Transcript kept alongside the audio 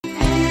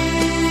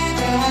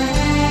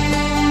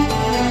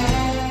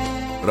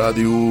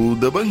راديو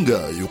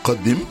دبنقا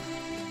يقدم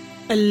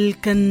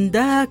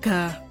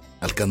الكنداكة.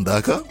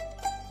 الكنداكة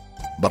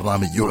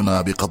برنامج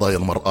يعنى بقضايا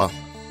المرأة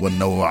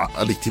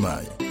والنوع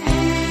الاجتماعي.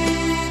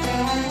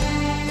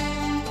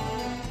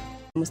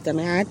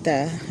 مستمعات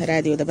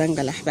راديو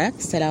دبنقا الأحباب،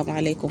 السلام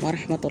عليكم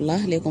ورحمة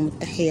الله. لكم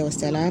التحية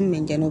والسلام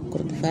من جنوب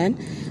كردفان،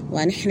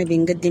 ونحن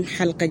بنقدم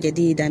حلقة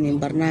جديدة من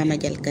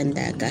برنامج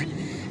الكنداكة،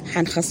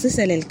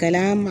 حنخصصها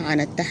للكلام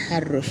عن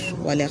التحرش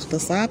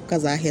والاغتصاب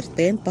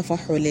كظاهرتين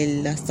طفحوا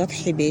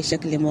للسطح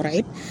بشكل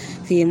مرعب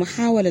في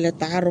محاولة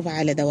للتعرف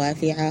على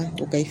دوافعها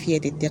وكيفية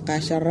اتقاء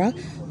شرها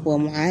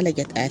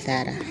ومعالجة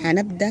آثارها.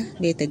 حنبدأ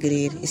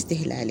بتقرير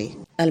استهلالي.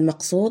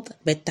 المقصود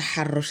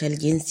بالتحرش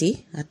الجنسي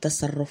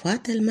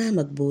التصرفات الما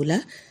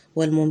مقبولة،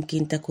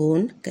 والممكن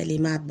تكون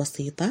كلمات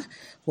بسيطة،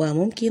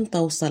 وممكن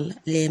توصل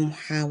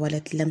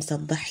لمحاولة لمس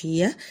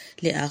الضحية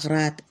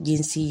لأغراض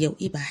جنسية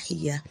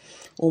وإباحية،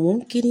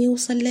 وممكن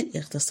يوصل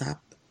للاغتصاب.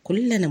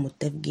 كلنا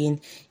متفقين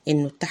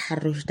إنه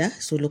التحرش ده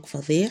سلوك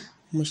فظيع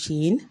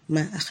مشين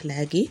ما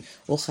أخلاقي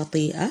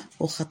وخطيئة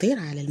وخطير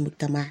على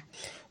المجتمع.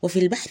 وفي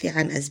البحث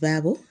عن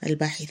أسبابه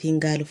الباحثين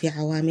قالوا في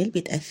عوامل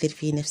بتأثر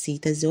في نفسية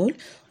الزول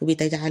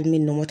وبتجعل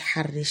منه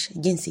متحرش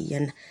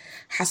جنسيا،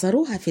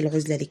 حصروها في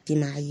العزلة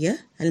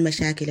الاجتماعية،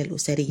 المشاكل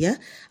الأسرية،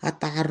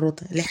 التعرض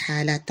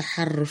لحالات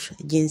تحرش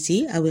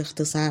جنسي أو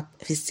اغتصاب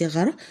في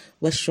الصغر،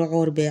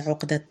 والشعور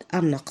بعقدة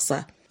النقص.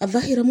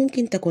 الظاهرة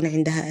ممكن تكون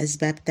عندها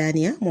أسباب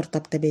تانية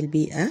مرتبطة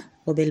بالبيئة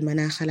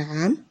وبالمناخ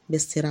العام،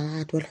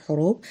 بالصراعات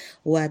والحروب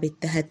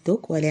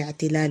وبالتهتك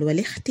والاعتلال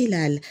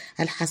والاختلال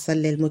الحصل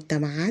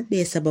للمجتمعات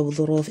بسبب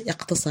ظروف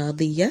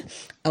اقتصادية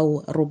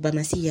أو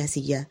ربما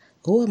سياسية.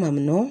 هو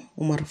ممنوع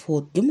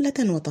ومرفوض جملة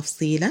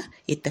وتفصيلة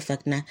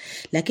اتفقنا،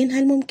 لكن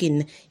هل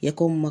ممكن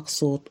يكون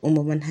مقصود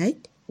وممنهج؟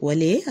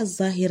 وليه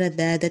الظاهرة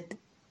زادت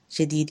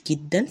شديد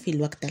جدا في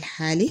الوقت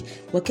الحالي؟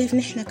 وكيف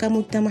نحن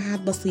كمجتمعات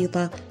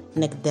بسيطة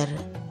نقدر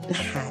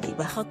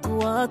نحاربها؟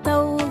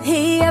 خطواته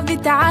هي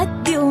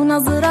بتعدي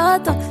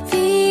ونظراته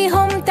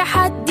فيهم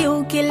تحدي،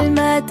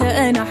 وكلمات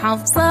أنا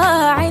حافظة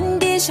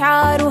عندي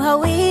شعار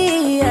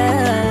وهوية.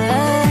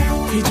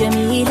 هي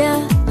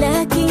جميلة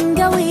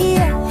لكن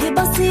قوية، هي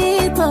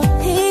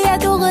بسيطة هي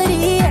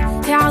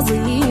دغرية، هي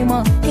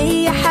عظيمة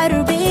هي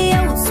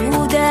حربية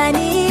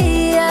وسودانية.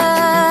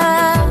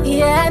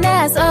 يا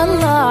ناس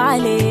الله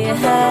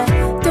عليها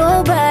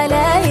توبة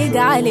لايق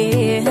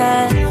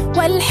عليها،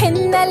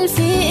 والحنة اللي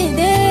في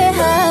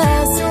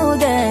ايديها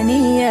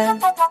سودانية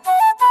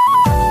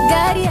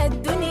قارية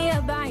الدنيا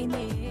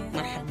بعينيها.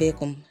 مرحبا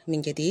بكم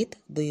من جديد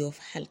ضيوف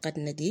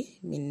حلقتنا دي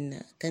من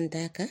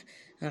كنداكة،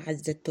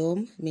 عزة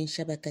توم من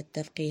شبكة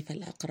تثقيف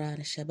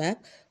الأقران الشباب،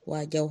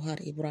 وجوهر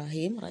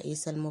إبراهيم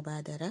رئيس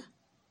المبادرة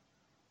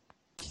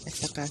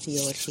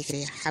الثقافية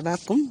والفكرية.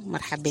 حبابكم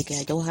مرحبا بك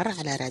يا جوهر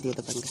على راديو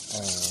دبنقا.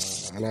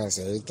 أنا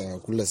سعيد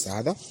كل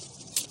السعادة،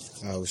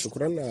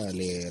 وشكرا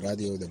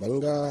لراديو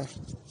دبنقا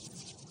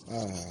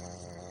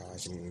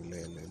عشان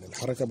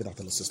الحركة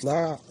بتاعت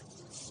الاستصلاح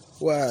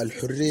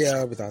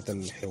والحرية بتاعت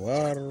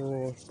الحوار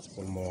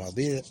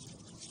والمواضيع،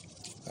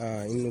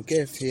 إنه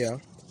كيف هي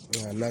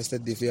الناس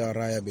تدي فيها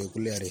راية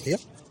بكل أريحية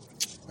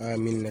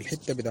من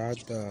الحتة بتاعت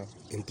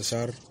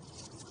انتشار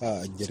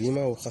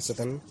الجريمة،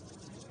 وخاصة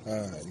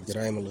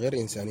الجرائم الغير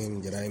إنسانية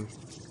من جرائم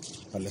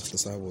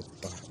الاغتصاب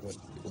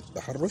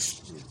والتحرش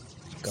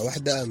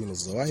كواحدة من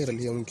الظواهر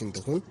اللي هي ممكن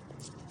تكون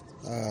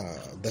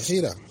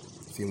دخيلة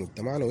في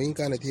مجتمعنا، وإن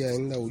كانت هي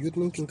عندها وجود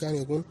ممكن كان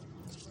يكون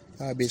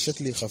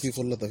بشكل خفيف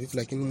ولا طفيف،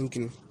 لكن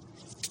ممكن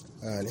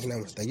نحن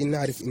محتاجين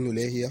نعرف إنه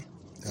ليه هي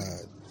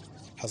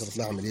حصلت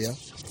لها عملية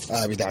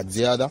بتاعت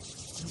زيادة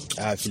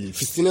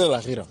في السنين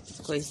الأخيرة.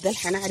 كويس، ده اللي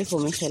حنعرفه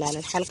من خلال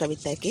الحلقة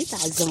بالتأكيد.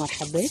 عزة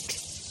مرحبا بك.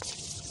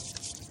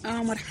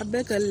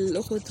 مرحبا بك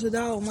الأخوة هدى،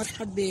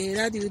 ومرحب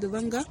براديو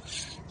دبنقا.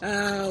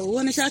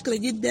 وأنا شاكرة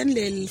جدا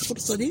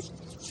للفرصة دي،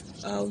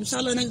 وإن شاء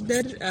الله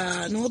نقدر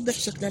نوضح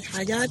شكل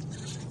الحاجات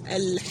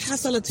اللي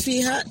حصلت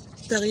فيها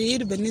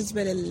تغيير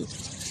بالنسبة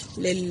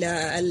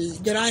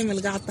للجرائم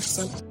اللي قاعد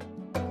تحصل.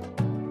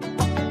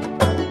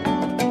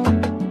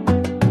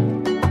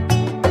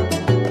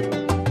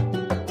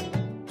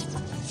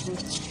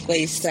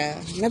 كويس،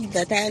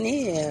 نبدأ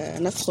تاني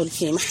ندخل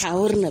في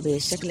محاورنا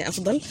بشكل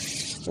أفضل،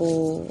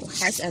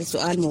 وحاسأل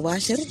سؤال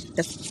مباشر.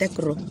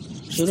 تفتكروا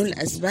شنو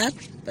الأسباب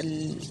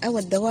أو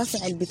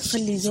الدوافع اللي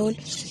بتخلي زول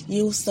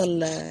يوصل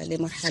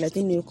لمرحلة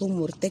إنه يكون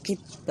مرتكب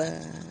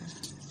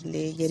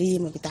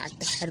لجريمة بتاع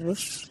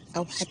التحرش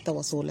أو حتى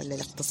وصولا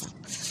للاغتصاب؟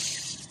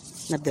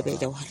 نبدأ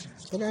بجوهر.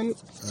 طبعا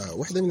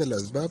واحدة من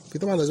الأسباب، في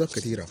طبعا أسباب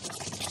كثيرة.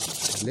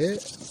 ليه؟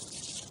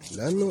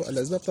 لأنه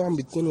الأسباب طبعا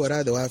بتكون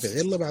وراء دوافع.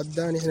 يلا بعد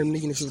ده نحن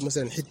بنيجي نشوف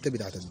مثلا حتة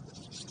بتاعت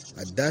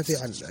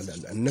الدافع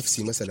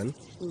النفسي مثلا،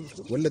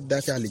 ولا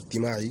الدافع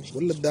الاجتماعي،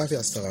 ولا الدافع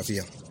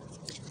الثقافية.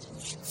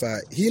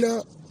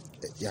 فهنا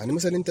يعني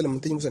مثلا انت لما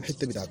تيجي مثلا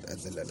حتة بتاعت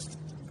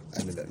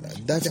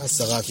الدافع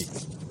الثقافي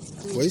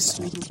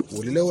كويس،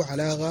 واللي له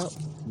علاقة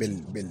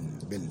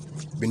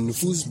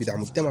بالنفوذ بتاع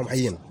مجتمع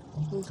معين،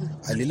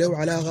 اللي له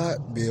علاقة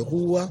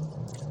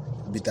بقوة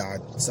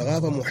بتاعت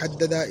ثقافة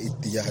محددة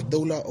اتجاه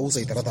الدولة أو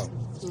سيطرتها.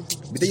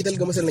 بتجي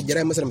تلقى مثلا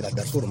الجرائم مثلا بتاعت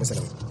دارفور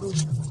مثلا.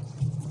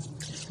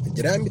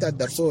 الجرائم بتاعت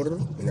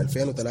دارفور من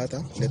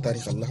 2003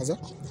 لتاريخ اللحظة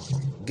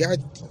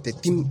قاعد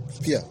تتم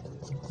فيها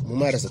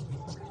ممارسة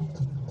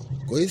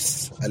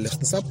كويس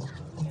الاغتصاب.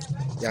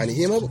 يعني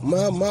هي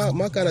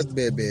ما كانت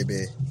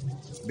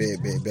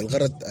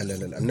بالغرض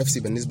النفسي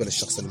بالنسبة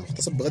للشخص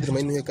المغتصب، بقدر ما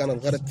انه هي كان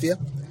الغرض فيها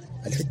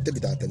الحته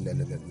بتاعت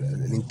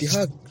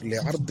الانتهاك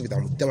لعرض بتاع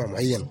مجتمع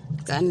معين،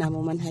 كأنها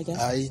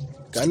ممنهجة.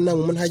 كأنها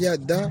ممنهجة.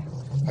 ده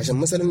عشان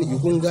مثلا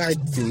يكون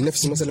قاعد في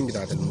النفس مثلا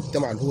بتاعت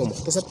المجتمع اللي هو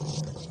مغتصب،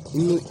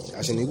 انه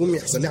عشان يقوم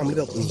يحصل له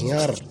عمليه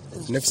انهيار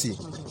نفسي.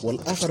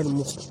 والاخر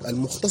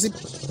المغتصب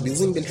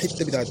بيظن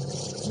بالحته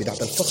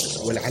بتاعت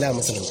الفخر والعلاء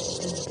مثلا.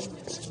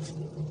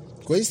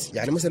 كويس.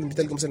 يعني مثلا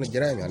بتلقى مثلا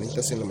الجرائم، يعني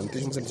انت لما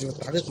تيجي مثلا تشوف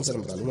التحقيق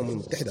مثلا بتاع الامم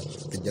المتحده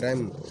في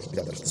الجرائم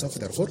بتاعت الاغتصاب في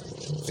دارفور،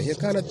 فهي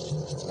كانت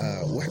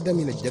واحده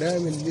من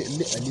الجرائم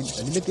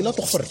التي لا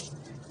تغفر.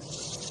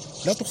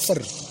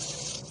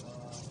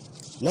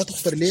 لا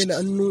تغفر ليه؟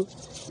 لانه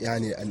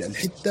يعني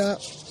الحته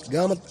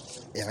قامت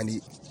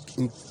يعني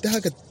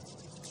انتهكت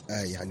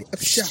يعني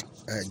ابشع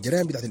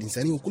الجرائم بتاعت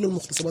الانسانيه. وكل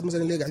المغتصبات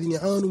مثلا اللي قاعدين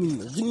يعانوا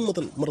من غمه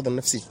المرض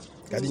النفسي،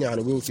 قاعدين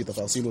يعانوا به في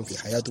تفاصيلهم في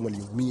حياتهم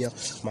اليوميه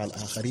مع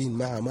الاخرين،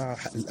 مع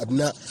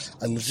الابناء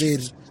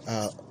الغير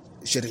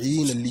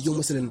شرعيين اللي يجوا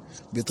مثلا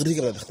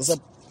بطريقه الاغتصاب.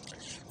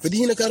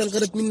 فدي هنا كان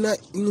الغرض منها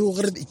انه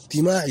غرض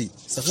اجتماعي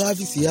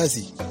ثقافي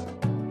سياسي.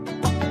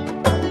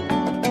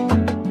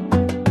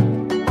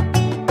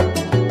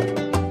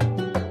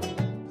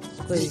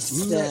 كويس.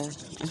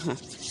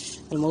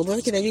 الموضوع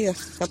كده بقى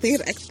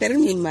خطير أكتر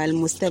مما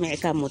المستمع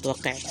كان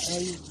متوقع.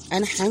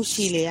 أنا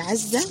حمشي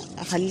لعزة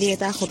أخليها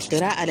تاخد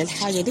قراءة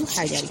للحاجة دي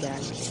وحاجة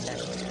القراءة.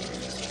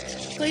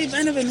 طيب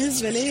أنا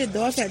بالنسبة لي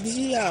الدوافع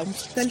دي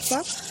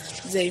مختلفة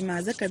زي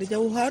ما ذكر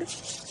جوهر.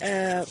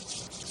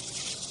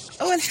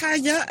 أول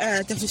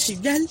حاجة تفشي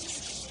الجهل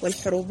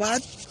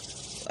والحروبات،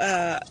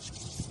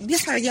 دي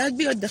حاجات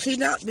بقت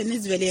دخيلة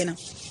بالنسبة لنا.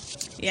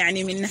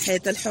 يعني من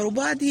ناحية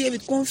الحروبات هي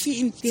بتكون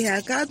في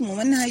انتهاكات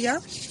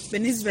ممنهجة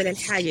بالنسبة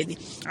للحاجة دي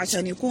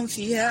عشان يكون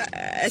فيها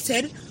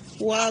أثر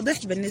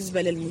واضح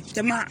بالنسبة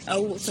للمجتمع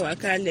أو سواء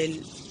كان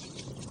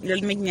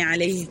للمجني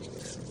عليه.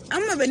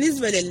 أما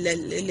بالنسبة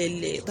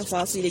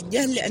لتفاصيل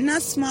الجهل،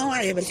 الناس ما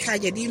واعية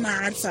بالحاجة دي، ما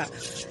عارفة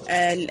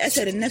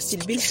الأثر النفسي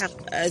اللي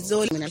بيلحق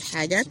الزول من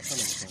الحاجات.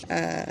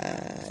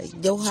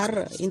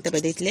 جوهر أنت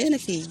بديت لنا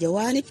في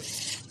جوانب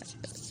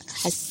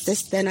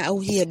حسستنا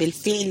أو هي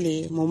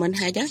بالفعل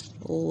ممنهجة،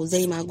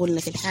 وزي ما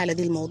قلنا في الحالة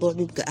دي الموضوع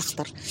بيبقى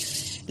أخطر.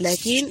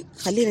 لكن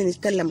خلينا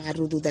نتكلم عن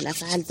ردود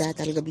الأفعال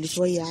ذاتها اللي قبل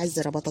شوية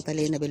عزة ربطت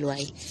علينا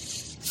بالوعي،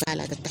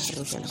 فعلات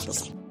التحرش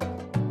والاغتصاب.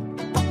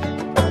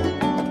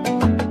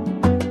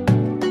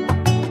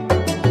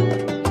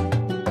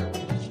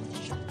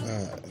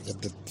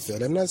 ردة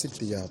فعل الناس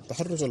اتجاه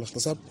التحرش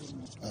والاغتصاب،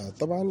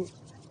 طبعا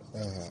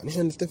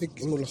نحن نتفق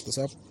إنه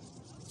الاغتصاب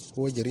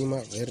هو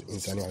جريمة غير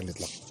إنسانية على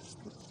الإطلاق.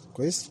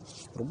 كويس.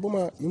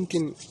 ربما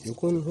يمكن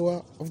يكون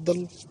هو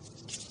أفضل،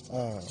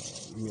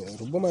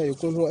 ربما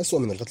يكون هو أسوأ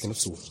من القتل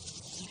نفسه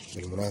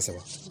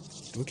بالمناسبة.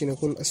 ممكن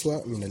يكون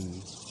أسوأ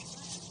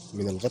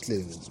من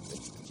القتل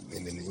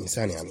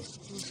الإنسان يعني.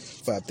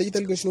 فبتجي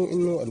تلقى شنو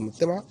إنه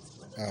المجتمع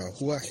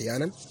هو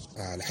أحيانا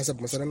على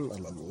حسب مثلا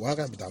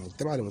الواقع بتاع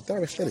المجتمع لمجتمع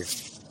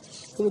بيختلف.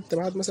 في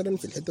مجتمعات مثلا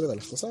في الحتة بتاع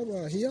الاغتصاب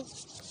هي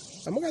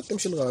ما قاعد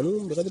تمشي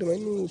القانون بقدر ما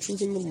إنه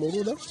تشوف إنه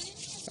الموضوع ده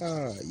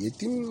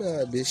يتم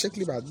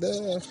بشكل بعد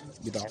ده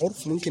بتاع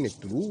عرف، ممكن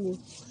يقتلوه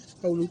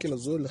أو ممكن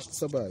الزول اللي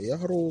اغتصب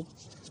يهرب،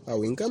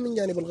 أو إن كان من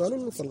جانب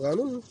القانون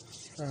فالقانون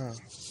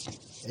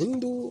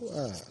عنده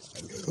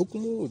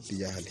الحكم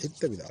اتجاه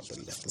الحتة بتاعت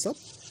الاغتصاب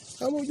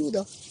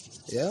موجودة،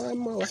 يا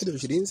إما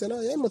 21 سنة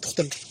يا إما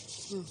تقتل.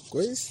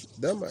 كويس.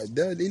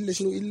 ده إلا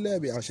شنو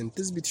إلا عشان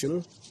تثبت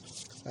شنو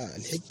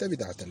الحتة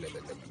بتاعت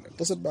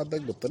تصل بعد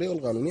ذلك بالطريقة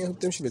القانونية. هو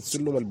بتمشي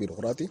بالسلم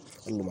البيروقراطي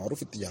اللي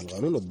معروف اتجاه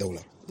القانون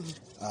والدولة.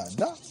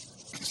 ده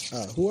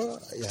هو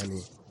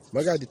يعني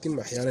ما قاعد يتم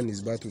أحيانا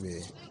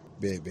إثباته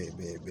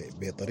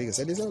بطريقة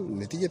سلسة،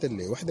 نتيجة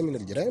اللي واحدة من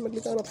الجرائم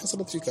اللي كانت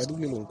حصلت في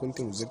كادوغلي لو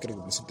كنت متذكر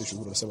قبل 6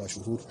 شهور ولا 7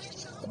 شهور.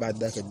 بعد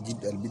ذاك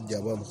البيت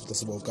جابوها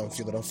مغتصبة وكان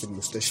في إضراب في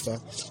المستشفى،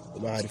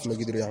 وما عارف ما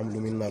قدروا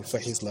يعملوا منها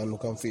الفحص لأنه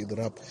كان في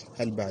إضراب.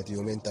 هل بعد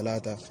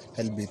 2-3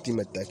 هل بيتم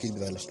التأكيد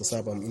بتاع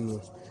الاغتصاب أم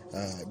إنه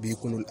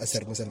بيكونوا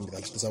الأثر مثلا بتاع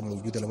الاغتصاب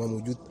موجود ولا ما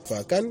موجود؟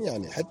 فكان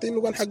يعني حتى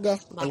إنه كان حقها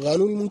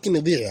القانون ممكن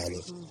يضيع يعني.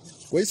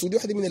 كويس. ودي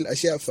واحدة من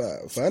الأشياء.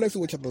 فأنا في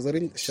وجهة نظري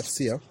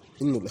الشخصية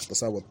إنه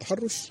الاغتصاب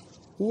والتحرش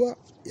هو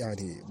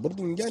يعني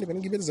برضو من جانب، أنا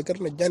قبل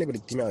ذكرنا الجانب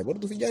الاجتماعي،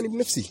 برضو في جانب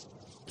نفسي.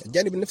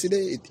 الجانب النفسي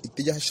ده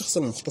اتجاه الشخص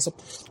المغتصب.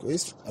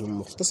 كويس.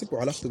 المغتصب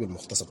وعلاقته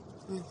بالمغتصب.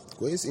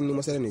 كويس. انه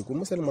مثلا يكون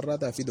مثلا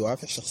مرات في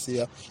دوافع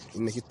شخصيه،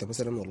 انك انت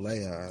مثلا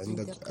والله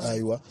عندك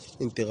ايوه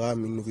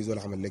انتقام انه في زول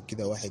عمل لك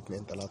كده 1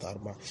 2 3 4،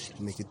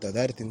 انك انت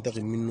داير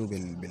تنتقم منه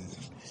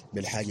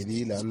بالحاجه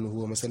دي لانه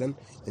هو مثلا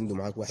عنده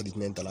معاك 1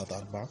 2 3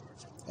 4.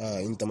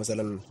 انت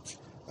مثلا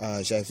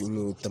شايف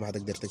انه انت ما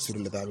حتقدر تكسر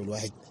الا تعمل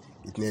 1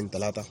 2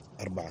 3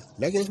 4.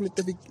 لكن احنا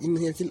نتفق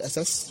انه هي في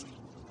الاساس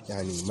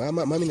يعني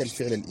ما من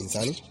الفعل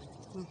الإنساني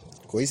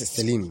كويس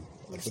السليم.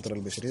 الفطرة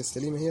البشرية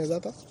السليمة هي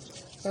ذاتها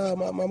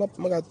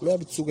ما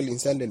بتسوق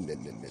الإنسان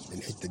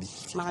للحتة دي.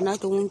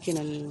 معناته ممكن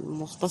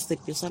المغتصب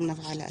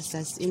يصنف على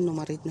أساس إنه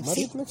مريض نفسي.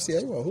 مريض نفسي،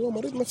 أيوة، هو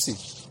مريض نفسي.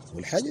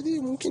 والحاجة دي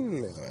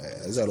ممكن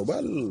يزالوا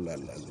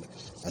بال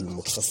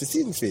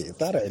المتخصصين في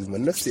إطار علم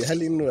النفس،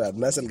 هل إنه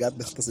الناس اللي قاعد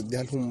تغتصب دي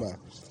هل هم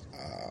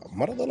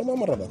مرض ولا ما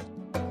مرض؟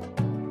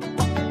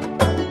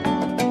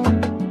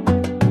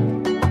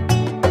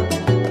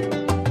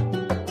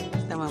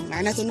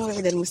 معناته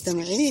نوعد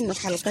المستمعين إنه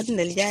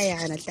حلقتنا الجاية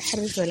عن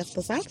التحرش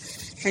والاغتصاب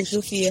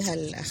حنشوف فيها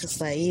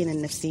الأخصائيين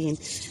النفسيين.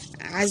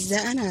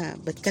 عزة، أنا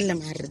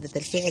بتكلم عن ردة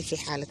الفعل في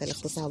حالة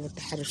الاغتصاب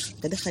والتحرش،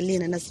 كده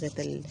خلينا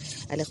نسغة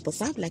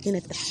الاغتصاب، لكن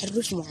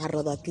التحرش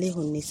معرضات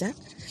له النساء،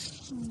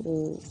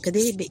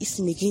 وكده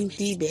باسمك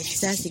انت،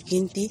 بإحساسك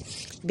انت،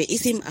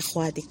 باسم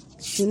أخواتك.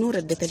 شنو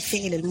ردة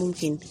الفعل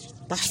الممكن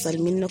تحصل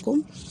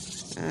منكم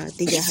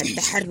تجاه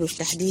التحرش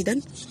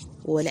تحديدا،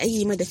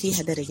 ولأي مدى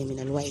فيها درجة من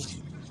الوعي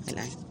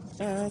الآن؟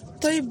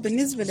 طيب،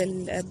 بالنسبة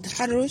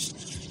للتحرش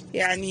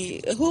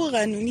يعني هو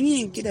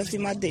قانونيا كده في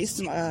مادة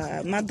اسم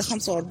مادة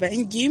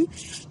 45 جيم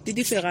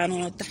دي في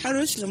قانون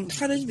التحرش.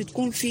 المتحرش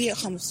بتكون فيه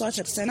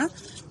 15 سنة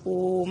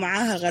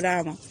ومعاها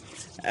غرامة.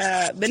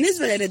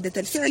 بالنسبة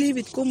لردة الفعل هي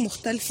بتكون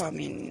مختلفة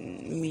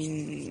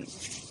من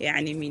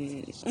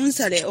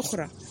أنثى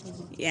لأخرى.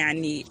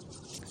 يعني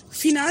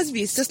في ناس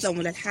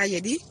بيستسلموا للحاجة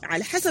دي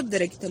على حسب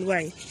درجة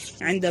الوعي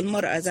عند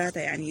المرأة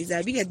ذاتها. يعني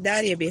إذا بقت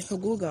دارية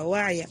بحقوقها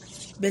واعية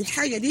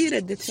بالحاجة دي،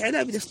 ردة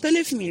فعلها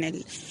بتختلف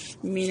من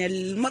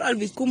المرأة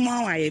اللي بتكون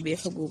ما واعية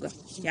بحقوقها.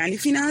 يعني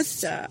في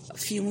ناس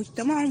في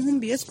مجتمعهم هم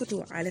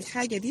بيسكتوا على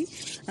الحاجة دي،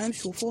 هم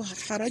بيشوفوها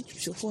حرج،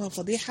 بيشوفوها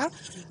فضيحة.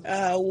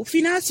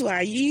 وفي ناس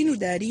واعيين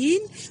ودارين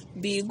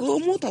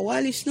بيقوموا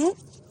طوالي شنو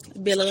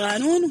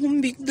بالقانون،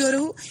 هم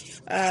بيقدروا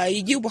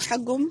يجيبوا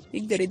حقهم،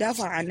 يقدروا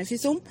يدافعوا عن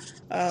نفسهم،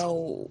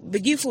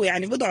 وبيجيفوا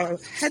يعني بضعوا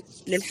حد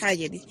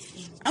للحاجة دي.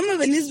 أما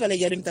بالنسبة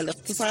لجريمة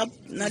الاغتصاب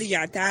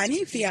نرجع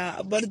تاني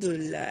فيها برضو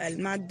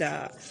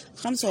المادة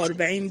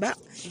 45 بقى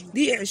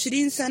دي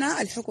 20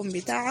 سنة الحكم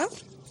بتاعها،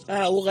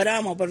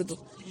 وغرامة برضو.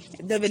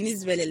 ده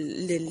بالنسبة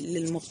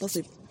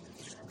للمغتصب.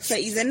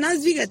 فإذا الناس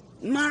بقت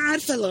ما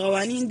عارفة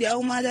القوانين دي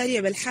أو ما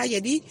دارية بالحاجة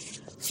دي،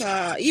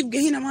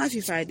 فيبقى هنا ما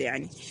في فايدة.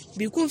 يعني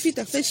بيكون في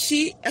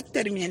تفشي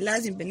أكتر من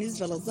اللازم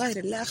بالنسبة للظاهرة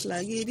اللا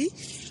أخلاقية دي،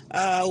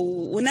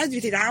 والناس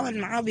بتتعامل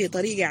معاه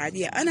بطريقة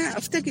عادية. أنا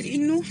أفتكر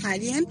إنه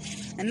حاليا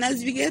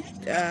الناس بقت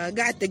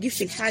قاعد تقف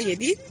في الحاجة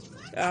دي.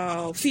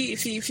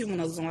 في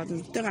منظمات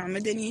مجتمع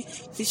مدني،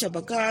 في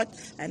شبكات،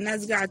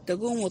 الناس قاعد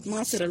تقوم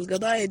وتناصر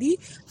القضايا دي.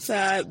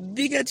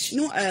 فبقت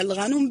شنو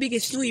القانون بقى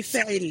شنو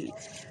يفعل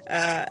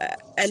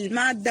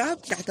المادة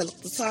بتاعت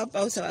الاغتصاب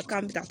أو سواء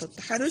كان بتاعت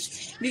التحرش،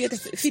 بقى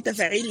في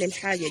تفاعيل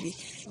للحاجة دي.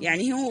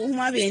 يعني هو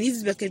ما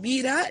بنسبة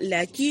كبيرة،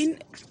 لكن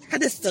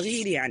حدث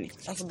صغير يعني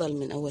أفضل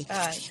من أول.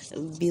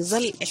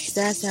 بيظل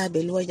إحساسها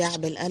بالوجع،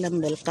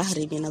 بالألم،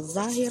 بالقهر من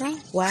الظاهرة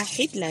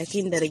واحد،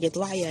 لكن درجة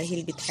وعيها هي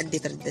اللي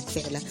بتحدد ردة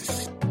فعلها.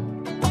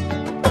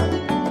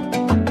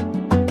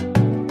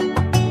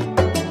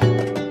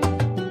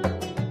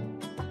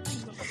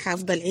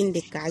 حافضل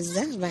عندك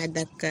عزة،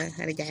 بعدك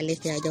أرجع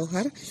لك يا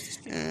جوهر.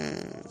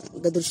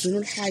 قدر شنو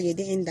الحاجة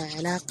دي عندها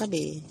علاقة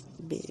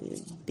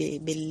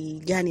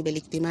بالجانب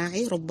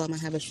الاجتماعي،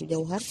 ربما هبش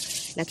جوهر،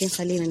 لكن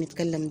خلينا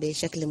نتكلم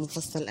بشكل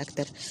مفصل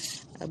أكتر.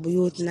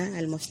 بيوتنا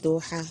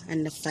المفتوحة،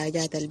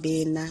 النفاجات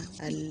البينة،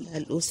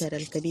 الأسر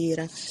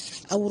الكبيرة،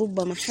 أو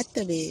ربما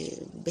حتى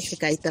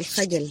بحكاية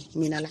الخجل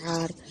من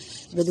العار،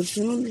 قدر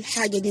شنو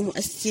الحاجة دي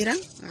مؤثرة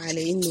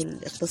على إنه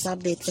الاغتصاب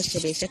ده يتفشى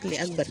بشكل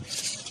أكبر.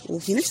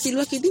 وفي نفس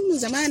الوقت إنه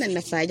زمان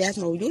النفاجات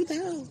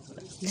موجودة،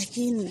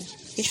 لكن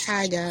في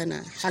حاجة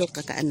أنا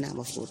حلقة كأنها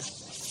مفروضة.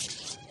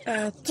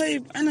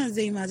 طيب، أنا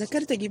زي ما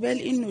ذكرت قبل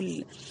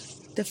إنه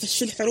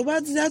تفشي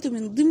الحروبات ذاته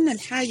من ضمن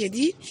الحاجة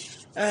دي،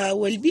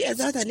 والبيئة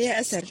ذاتها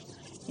ليها أثر.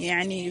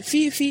 يعني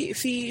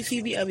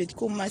في بيئة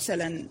بتكون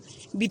مثلا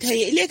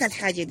بتهيئ لك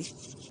الحاجة دي.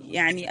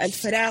 يعني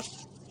الفراغ،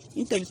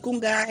 انت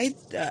بتكون قاعد،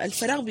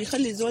 الفراغ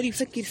بيخلي الزول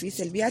يفكر في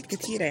سلبيات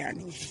كثيرة.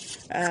 يعني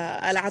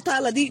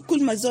العطالة دي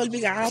كل ما الزول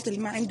بقى عاطل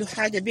ما عنده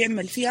حاجة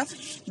بيعمل فيها،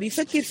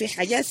 بيفكر في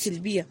حاجات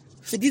سلبية،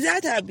 فدي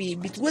ذاتها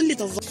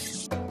بتولد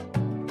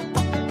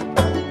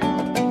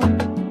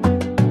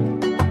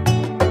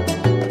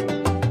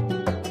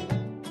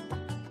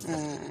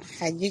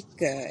حاجيك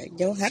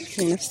جوهر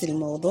في نفس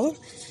الموضوع.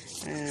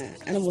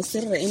 أنا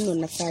مصرة إنه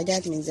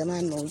النفاجات من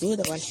زمان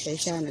موجودة،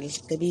 والحيشان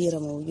الكبيرة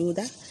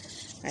موجودة.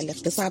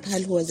 الاغتصاب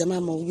هل هو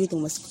زمان موجود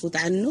ومسكوت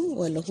عنه،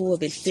 ولا هو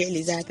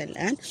بالفعل ذات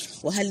الآن؟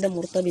 وهل ده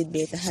مرتبط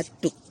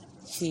بتهتك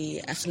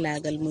في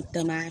أخلاق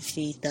المجتمع،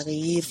 في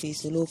تغيير في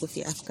سلوكه،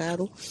 في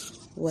أفكاره،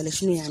 ولا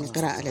شنو يعني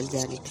قراءة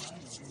للجانب؟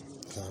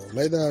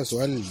 والله ده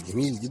سؤال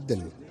جميل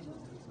جدا.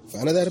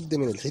 فأنا داير أبدأ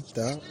من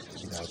الحتة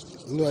بتاعت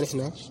إنه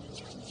نحن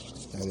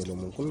يعني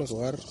لما كنا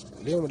صغار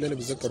اليوم الليلة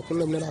بتذكر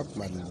كنا بنلعب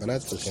مع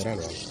البنات في الخيران.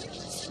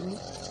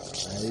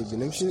 يعني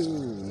بنمشي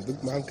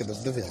وندق معهم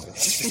كدفدف يعني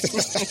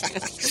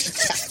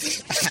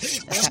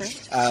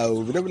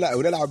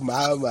ونلعب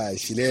معاهم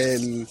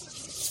شليل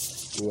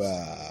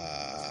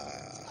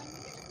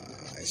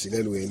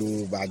شلال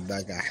ويلو بعد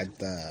ذاك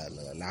حتى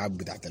الألعاب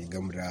بتاعت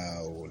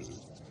القمرة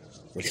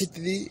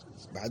والحتة دي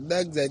بعد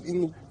ذاك زائد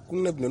إنه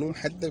كنا بننوم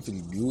حتى في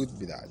البيوت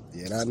بتاعت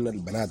جيراننا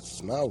البنات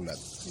ما أولاد.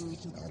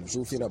 يعني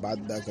شوف هنا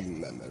بعد ذاك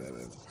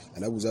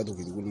الأبو ذاته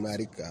كده يقول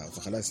مارك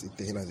فخلاص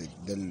أنت هنا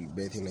ده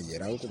البيت هنا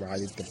جيرانكم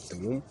عادي أنت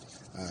بتنوم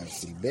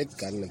في البيت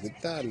كأنك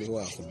أنت اللي هو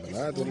أخو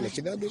البنات ولا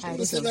كده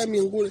بكل سلام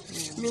ينقول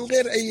من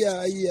غير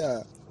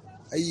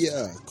أي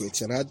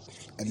كويتشنات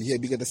اللي هي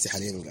بقى دسي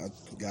حاليا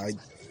قاعد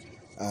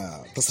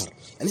تصهر.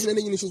 يعني احنا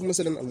نيجي نشوف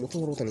مثلا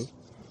المؤتمر الوطني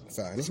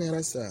فنحن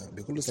ناس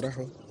بكل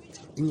صراحة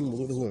إن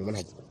الموضوع ده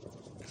هو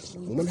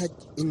ومنهج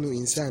إنه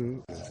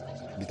إنسان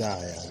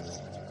بتاع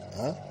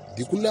يعني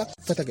دي كلها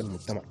فتق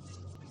المجتمع.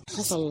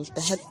 حصل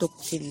تهتك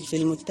في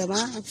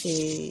المجتمع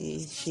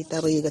في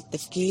طريقة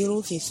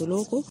تفكيره في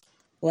سلوكه.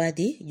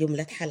 وادي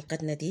جملة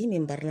حلقتنا دي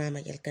من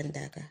برنامج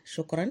الكنداكة.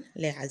 شكرا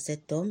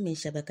لعزتهم من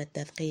شبكة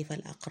تثقيف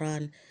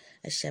الأقران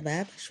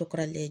الشباب.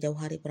 شكرا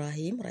لجوهر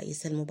إبراهيم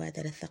رئيس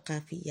المبادرة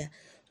الثقافية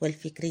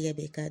والفكرية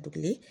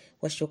بكادوغلي.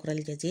 والشكر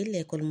الجزيل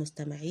لكل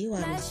مستمعي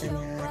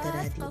ومستمعات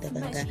راديو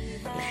دبنقا.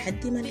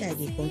 لحد ما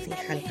نلاقيكم في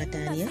حلقة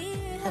تانية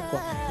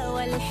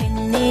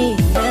والحنية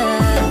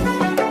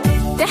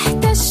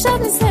تحت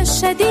الشمس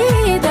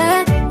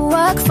الشديدة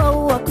واقفة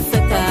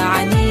وقفة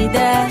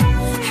عنيدة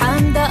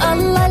حمد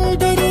الله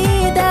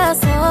البريدة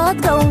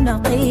صادقة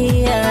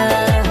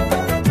ونقية.